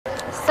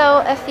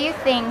So a few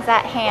things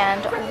at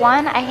hand.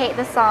 One, I hate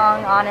the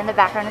song on in the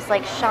background. It's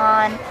like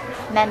Shawn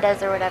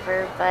Mendes or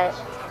whatever. But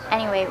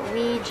anyway,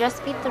 we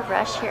just beat the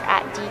rush here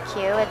at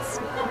DQ. It's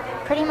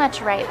pretty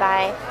much right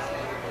by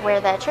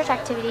where the church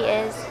activity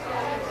is.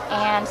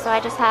 And so I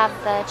just have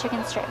the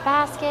chicken strip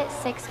basket,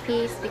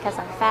 6-piece, because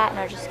I'm fat.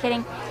 No, just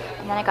kidding.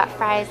 And then I got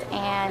fries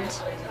and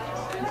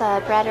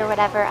the bread or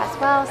whatever as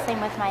well. Same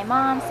with my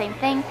mom, same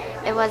thing.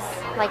 It was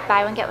like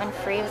buy one get one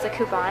free. It was a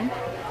coupon.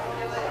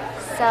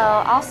 So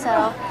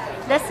also,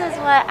 this is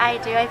what I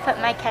do. I put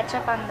my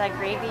ketchup on the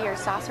gravy or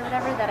sauce or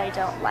whatever that I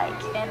don't like.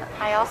 And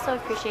I also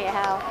appreciate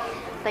how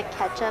the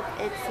ketchup,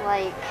 it's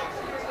like,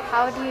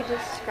 how do you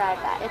describe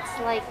that?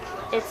 It's like,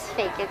 it's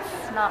fake.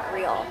 It's not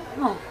real.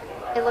 Oh.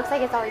 It looks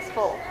like it's always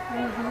full.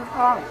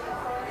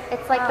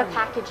 It's like the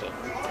packaging.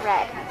 It's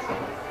red.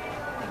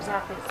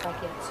 Exactly, it's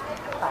like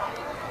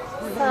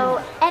it's.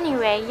 So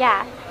anyway,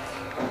 yeah.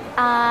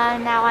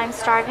 Now I'm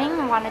starving.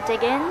 I want to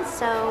dig in.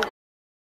 So